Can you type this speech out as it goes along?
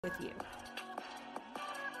with you.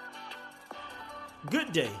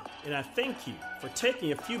 Good day, and I thank you for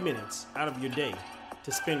taking a few minutes out of your day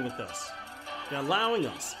to spend with us and allowing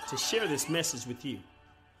us to share this message with you.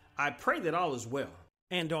 I pray that all is well.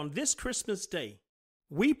 And on this Christmas day,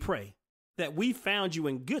 we pray that we found you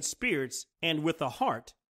in good spirits and with a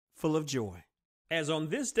heart full of joy. As on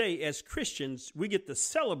this day, as Christians, we get to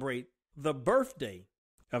celebrate the birthday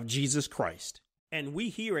of Jesus Christ. And we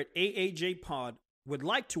here at AAJ Pod would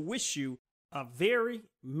like to wish you a very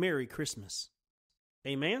Merry Christmas.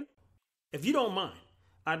 Amen? If you don't mind,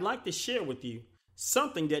 I'd like to share with you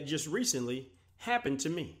something that just recently happened to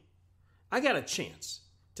me. I got a chance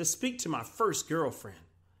to speak to my first girlfriend,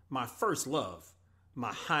 my first love,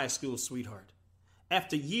 my high school sweetheart,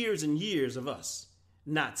 after years and years of us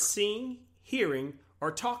not seeing, hearing,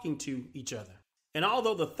 or talking to each other. And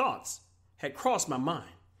although the thoughts had crossed my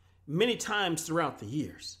mind many times throughout the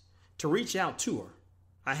years to reach out to her,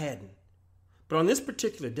 I hadn't. But on this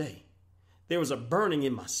particular day, there was a burning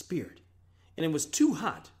in my spirit, and it was too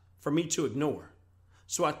hot for me to ignore.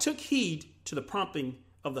 So I took heed to the prompting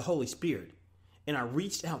of the Holy Spirit, and I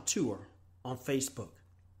reached out to her on Facebook.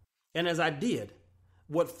 And as I did,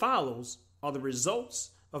 what follows are the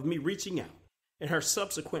results of me reaching out and her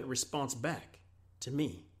subsequent response back to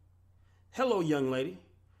me. Hello, young lady.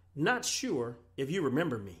 Not sure if you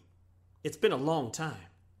remember me. It's been a long time.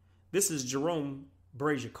 This is Jerome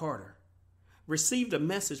Brazier Carter. Received a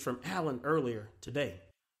message from Alan earlier today,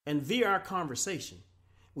 and via our conversation,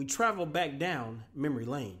 we traveled back down memory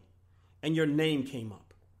lane, and your name came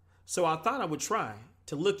up. So I thought I would try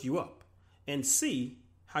to look you up and see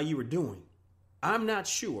how you were doing. I'm not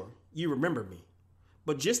sure you remember me,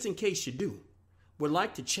 but just in case you do, would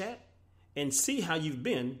like to chat and see how you've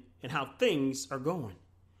been and how things are going.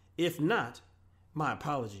 If not, my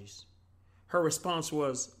apologies. Her response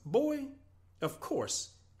was, boy, of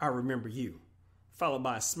course I remember you, followed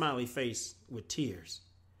by a smiley face with tears.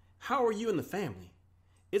 How are you and the family?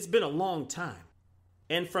 It's been a long time.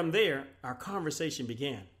 And from there, our conversation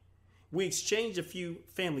began. We exchanged a few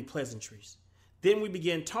family pleasantries. Then we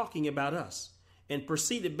began talking about us and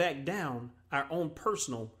proceeded back down our own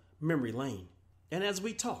personal memory lane. And as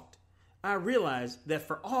we talked, I realized that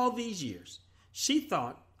for all these years, she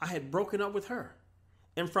thought I had broken up with her.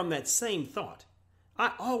 And from that same thought,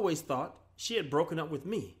 I always thought she had broken up with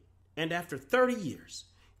me. And after 30 years,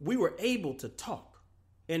 we were able to talk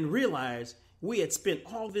and realize we had spent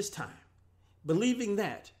all this time believing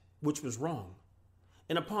that which was wrong.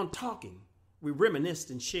 And upon talking, we reminisced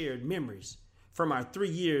and shared memories from our 3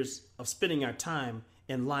 years of spending our time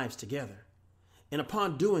and lives together. And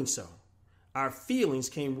upon doing so, our feelings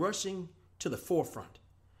came rushing to the forefront.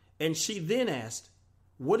 And she then asked,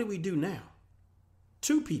 what do we do now?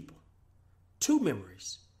 Two people, two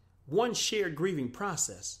memories, one shared grieving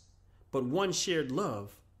process, but one shared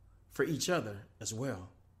love for each other as well.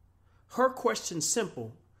 Her question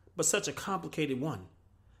simple, but such a complicated one.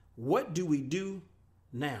 What do we do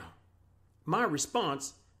now? My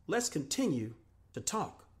response, let's continue to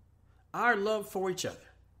talk. Our love for each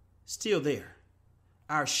other, still there.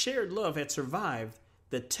 Our shared love had survived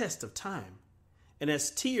the test of time. And as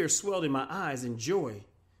tears swelled in my eyes and joy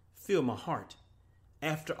filled my heart,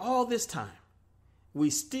 after all this time, we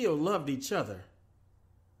still loved each other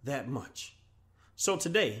that much. So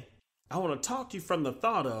today, I want to talk to you from the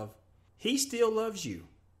thought of, he still loves you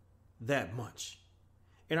that much.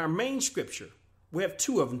 In our main scripture, we have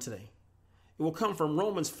two of them today. It will come from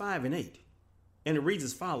Romans 5:8, and it reads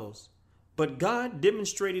as follows. But God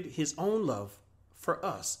demonstrated his own love for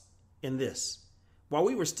us in this. While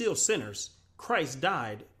we were still sinners, Christ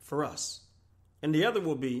died for us. And the other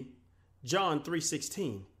will be John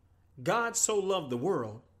 3:16. God so loved the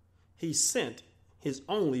world, he sent his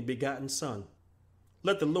only begotten Son.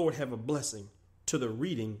 Let the Lord have a blessing to the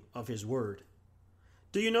reading of his word.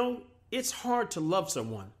 Do you know, it's hard to love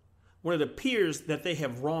someone when it appears that they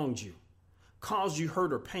have wronged you, caused you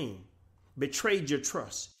hurt or pain, betrayed your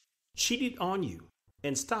trust, cheated on you,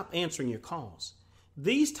 and stopped answering your calls.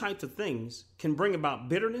 These types of things can bring about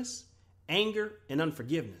bitterness, anger, and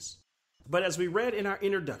unforgiveness. But as we read in our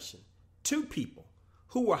introduction, two people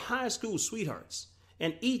who were high school sweethearts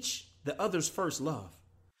and each the other's first love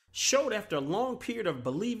showed after a long period of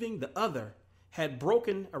believing the other had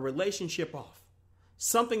broken a relationship off,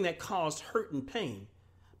 something that caused hurt and pain,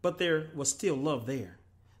 but there was still love there.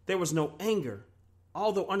 There was no anger,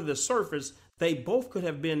 although under the surface, they both could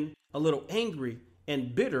have been a little angry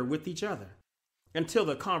and bitter with each other until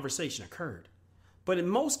the conversation occurred. But in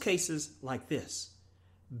most cases like this,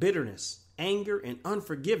 bitterness, anger, and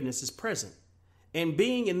unforgiveness is present. And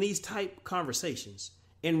being in these type conversations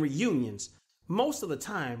and reunions, Most of the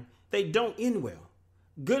time, they don't end well.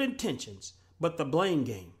 Good intentions, but the blame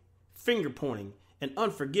game, finger pointing, and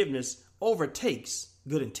unforgiveness overtakes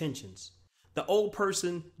good intentions. The old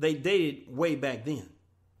person they dated way back then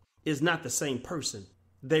is not the same person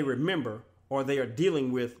they remember or they are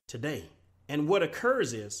dealing with today. And what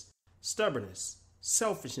occurs is stubbornness,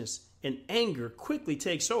 selfishness, and anger quickly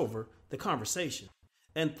takes over the conversation,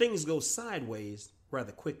 and things go sideways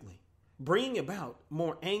rather quickly, bringing about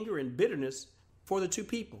more anger and bitterness for the two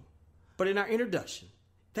people. But in our introduction,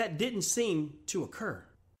 that didn't seem to occur.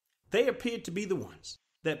 They appeared to be the ones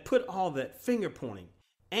that put all that finger pointing,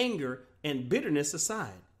 anger, and bitterness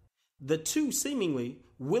aside. The two seemingly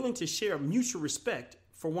willing to share mutual respect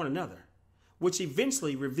for one another, which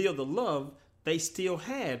eventually revealed the love they still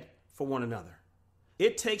had for one another.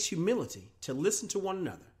 It takes humility to listen to one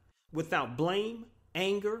another without blame,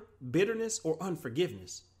 anger, bitterness, or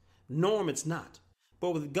unforgiveness. Norm, it's not.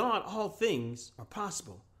 But with God, all things are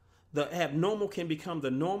possible. The abnormal can become the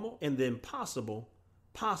normal and the impossible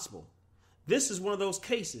possible. This is one of those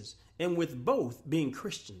cases, and with both being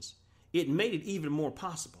Christians, it made it even more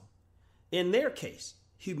possible. In their case,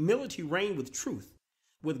 humility reigned with truth.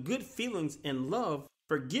 With good feelings and love,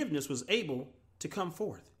 forgiveness was able to come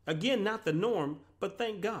forth. Again, not the norm, but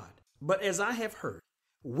thank God. But as I have heard,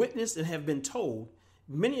 witnessed, and have been told,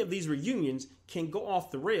 many of these reunions can go off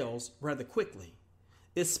the rails rather quickly,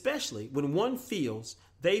 especially when one feels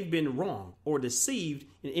they've been wrong or deceived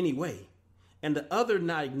in any way, and the other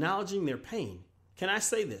not acknowledging their pain. Can I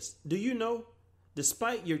say this? Do you know,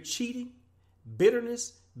 despite your cheating,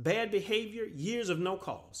 bitterness, bad behavior, years of no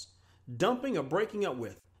cause, dumping or breaking up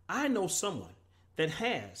with, I know someone that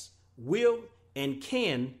has, will, and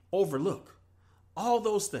can overlook all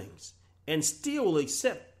those things and still will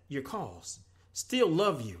accept your calls, still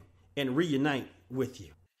love you, and reunite with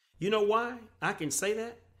you. You know why I can say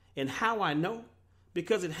that and how I know?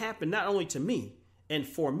 Because it happened not only to me and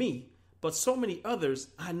for me, but so many others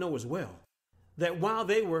I know as well. That while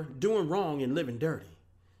they were doing wrong and living dirty,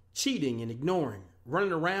 cheating and ignoring,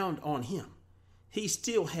 running around on him, he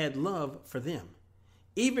still had love for them.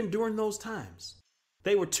 Even during those times,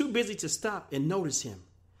 they were too busy to stop and notice him.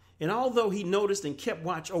 And although he noticed and kept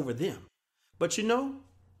watch over them, but you know,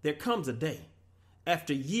 there comes a day,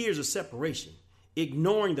 after years of separation,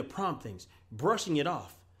 ignoring the promptings, brushing it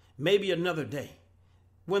off, maybe another day,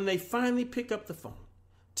 when they finally pick up the phone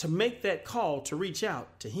to make that call to reach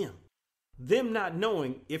out to him, them not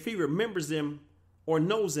knowing if he remembers them or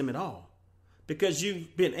knows them at all, because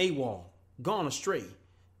you've been AWOL, gone astray,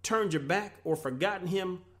 turned your back, or forgotten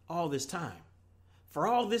him all this time. For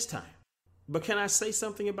all this time. But can I say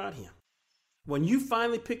something about him? When you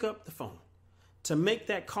finally pick up the phone to make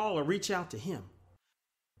that call or reach out to him,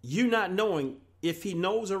 you not knowing if he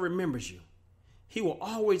knows or remembers you, he will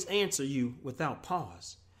always answer you without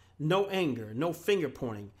pause. No anger, no finger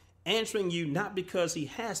pointing, answering you not because he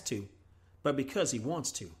has to, but because he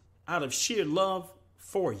wants to, out of sheer love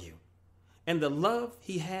for you. And the love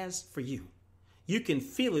he has for you, you can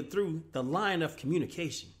feel it through the line of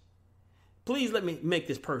communication. Please let me make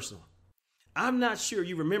this personal. I'm not sure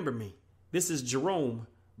you remember me. This is Jerome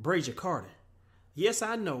Brazier Carter. Yes,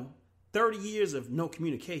 I know, 30 years of no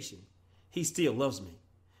communication. He still loves me.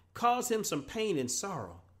 Caused him some pain and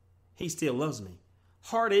sorrow. He still loves me.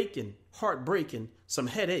 Heartache and heartbreak and some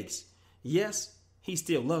headaches. Yes, he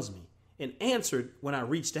still loves me and answered when I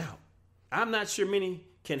reached out. I'm not sure many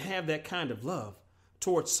can have that kind of love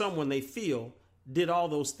towards someone they feel did all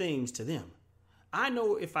those things to them. I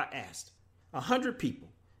know if I asked 100 people,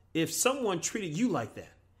 if someone treated you like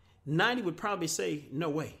that, 90 would probably say, no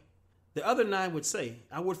way. The other 9 would say,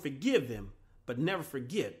 I would forgive them, but never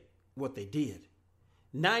forget what they did.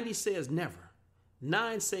 90 says never.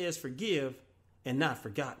 9 says forgive and not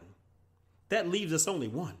forgotten. That leaves us only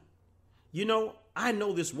one. You know, I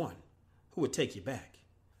know this one who would take you back.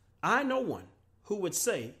 I know one who would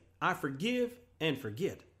say, I forgive and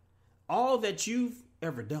forget all that you've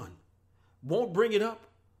ever done. Won't bring it up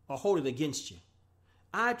or hold it against you.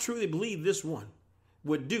 I truly believe this one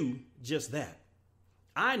would do just that.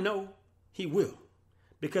 I know he will,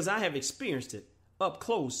 because I have experienced it up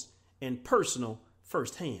close and personal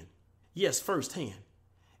firsthand. Yes, firsthand.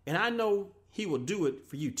 And I know he will do it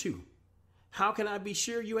for you too. How can I be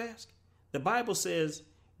sure, you ask? The Bible says,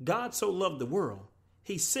 God so loved the world,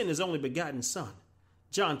 he sent his only begotten son,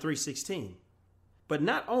 John 3:16. But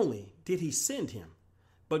not only did he send him,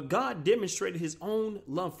 but God demonstrated his own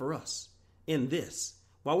love for us in this: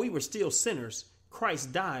 while we were still sinners,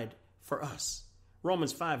 Christ died for us.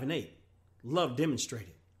 Romans 5:8. Love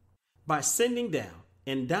demonstrated by sending down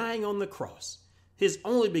and dying on the cross his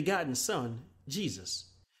only begotten son, Jesus.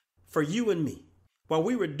 for you and me while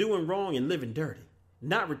we were doing wrong and living dirty,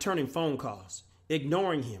 not returning phone calls,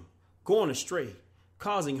 ignoring him, going astray,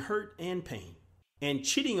 causing hurt and pain, and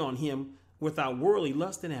cheating on him with our worldly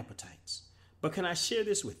lust and appetites. But can I share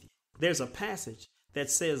this with you? There's a passage that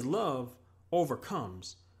says love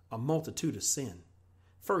overcomes a multitude of sin.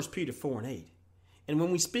 1 Peter 4:8. And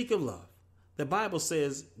when we speak of love, the Bible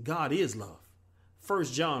says God is love.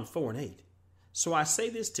 1 John 4:8. So I say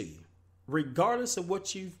this to you, regardless of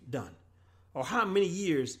what you've done or how many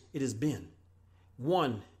years it has been,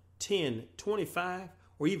 1, 10, 25,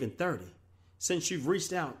 or even 30, since you've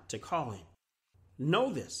reached out to call him.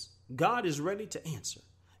 Know this, God is ready to answer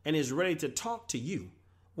and is ready to talk to you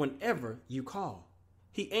whenever you call.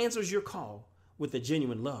 He answers your call with a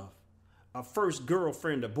genuine love, a first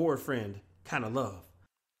girlfriend or boyfriend kind of love,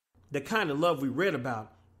 the kind of love we read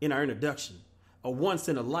about in our introduction, a once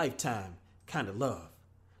in a lifetime kind of love.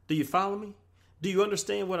 Do you follow me? Do you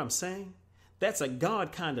understand what I'm saying? That's a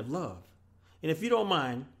God kind of love. And if you don't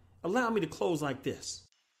mind, allow me to close like this.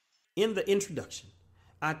 In the introduction,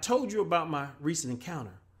 I told you about my recent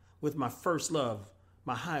encounter with my first love,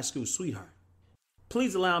 my high school sweetheart.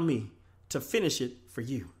 Please allow me to finish it for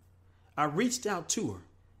you. I reached out to her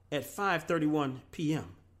at 5:31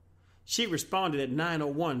 p.m. She responded at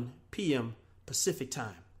 9:01 p.m. Pacific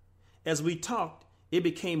time. As we talked, it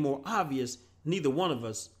became more obvious neither one of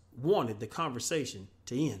us wanted the conversation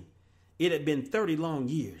to end. It had been 30 long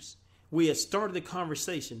years. We had started the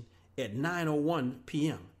conversation at 9:01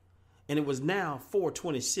 p.m. and it was now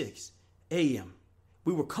 4:26 a.m.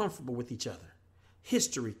 We were comfortable with each other.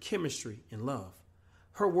 History, chemistry, and love.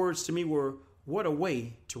 Her words to me were, what a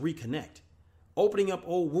way to reconnect. Opening up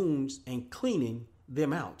old wounds and cleaning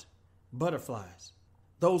them out. Butterflies.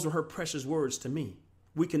 Those were her precious words to me.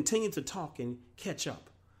 We continued to talk and catch up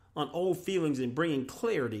on old feelings and bringing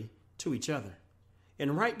clarity to each other.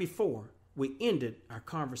 And right before we ended our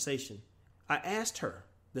conversation, I asked her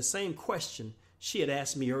the same question she had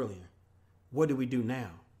asked me earlier. What do we do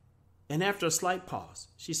now? And after a slight pause,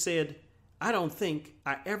 she said, I don't think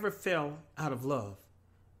I ever fell out of love.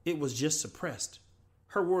 It was just suppressed.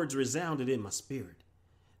 Her words resounded in my spirit,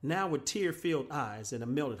 now with tear-filled eyes and a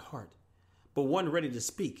melted heart, but one ready to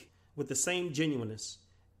speak with the same genuineness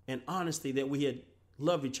and honesty that we had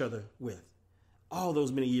loved each other with all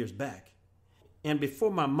those many years back. And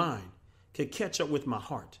before my mind could catch up with my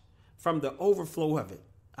heart, from the overflow of it,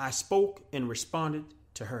 I spoke and responded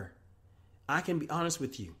to her. I can be honest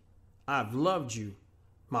with you. I've loved you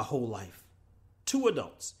my whole life. Two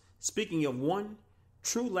adults speaking of one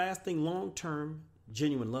true, lasting, long-term,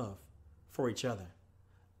 genuine love for each other.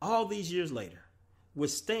 All these years later,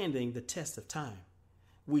 withstanding the test of time,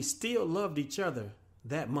 we still loved each other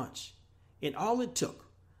that much. And all it took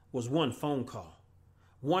was one phone call,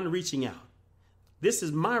 one reaching out. This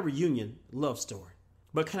is my reunion love story.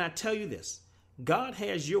 But can I tell you this? God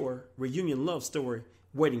has your reunion love story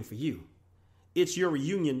waiting for you. It's your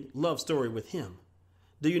reunion love story with him.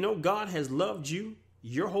 Do you know God has loved you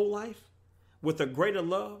your whole life with a greater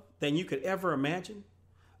love than you could ever imagine?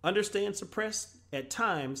 Understand, suppressed at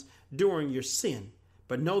times during your sin,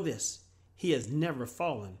 but know this, he has never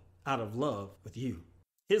fallen out of love with you.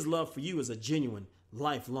 His love for you is a genuine,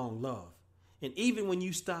 lifelong love. And even when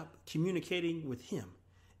you stopped communicating with him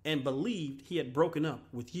and believed he had broken up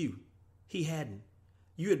with you, he hadn't.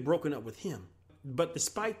 You had broken up with him. But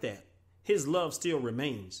despite that, his love still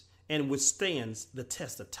remains and withstands the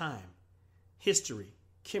test of time. History,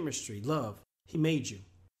 chemistry, love, he made you.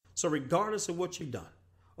 So regardless of what you've done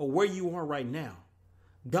or where you are right now,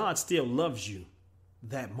 God still loves you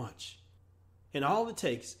that much. And all it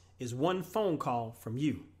takes is one phone call from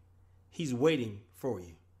you. He's waiting for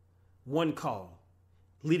you. One call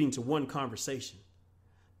leading to one conversation.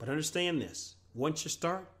 But understand this, once you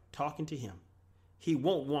start talking to him, he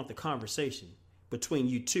won't want the conversation between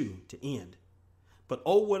you two to end. But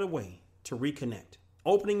oh, what a way to reconnect,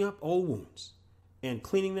 opening up old wounds and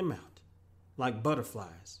cleaning them out like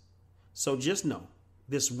butterflies. So just know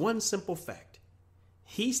this one simple fact,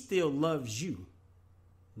 he still loves you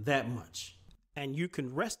that much. And you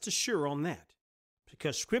can rest assured on that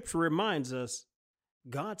because scripture reminds us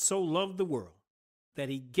God so loved the world that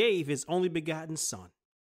he gave his only begotten son,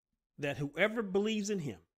 that whoever believes in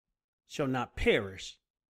him shall not perish,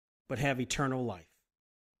 but have eternal life.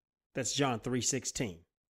 That's John 3:16.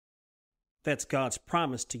 That's God's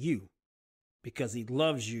promise to you because he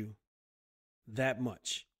loves you that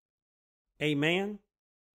much. Amen,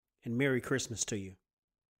 and Merry Christmas to you.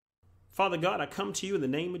 Father God, I come to you in the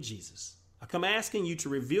name of Jesus. I come asking you to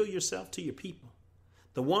reveal yourself to your people,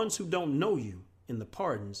 the ones who don't know you in the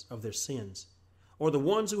pardons of their sins, or the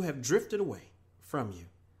ones who have drifted away from you.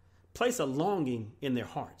 Place a longing in their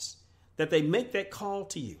hearts that they make that call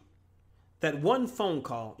to you, that one phone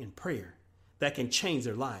call in prayer that can change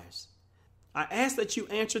their lives. I ask that you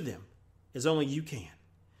answer them as only you can,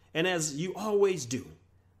 and as you always do,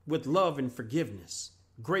 with love and forgiveness,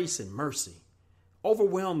 grace and mercy.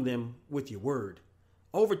 Overwhelm them with your word.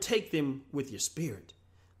 Overtake them with your spirit.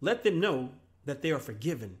 Let them know that they are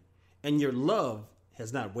forgiven and your love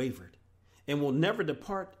has not wavered and will never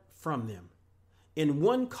depart from them. In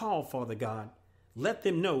one call, Father God, let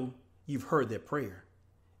them know you've heard their prayer.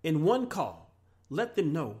 In one call, let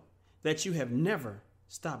them know that you have never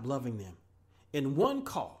stopped loving them. In one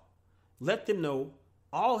call, let them know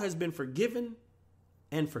all has been forgiven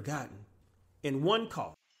and forgotten. In one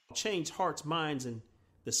call, change hearts, minds, and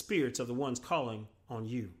the spirits of the ones calling on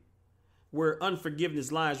you. Where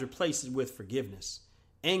unforgiveness lies, replace it with forgiveness,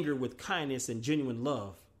 anger with kindness, and genuine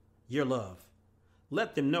love, your love.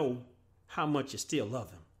 Let them know how much you still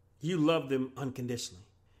love them. You love them unconditionally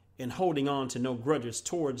and holding on to no grudges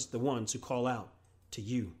towards the ones who call out to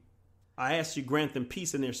you. I ask you grant them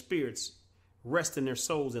peace in their spirits, rest in their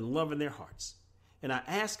souls, and love in their hearts. And I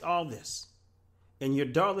ask all this in your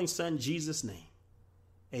darling son, Jesus' name.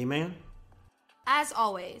 Amen. As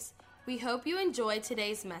always, we hope you enjoyed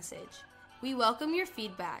today's message. We welcome your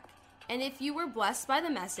feedback. And if you were blessed by the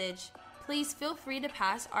message, please feel free to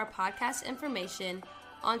pass our podcast information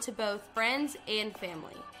on to both friends and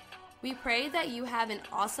family. We pray that you have an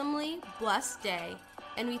awesomely blessed day,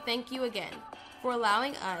 and we thank you again for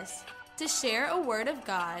allowing us to share a word of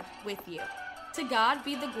God with you. To God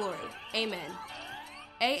be the glory. Amen.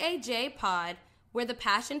 AAJ Pod, where the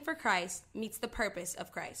passion for Christ meets the purpose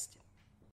of Christ.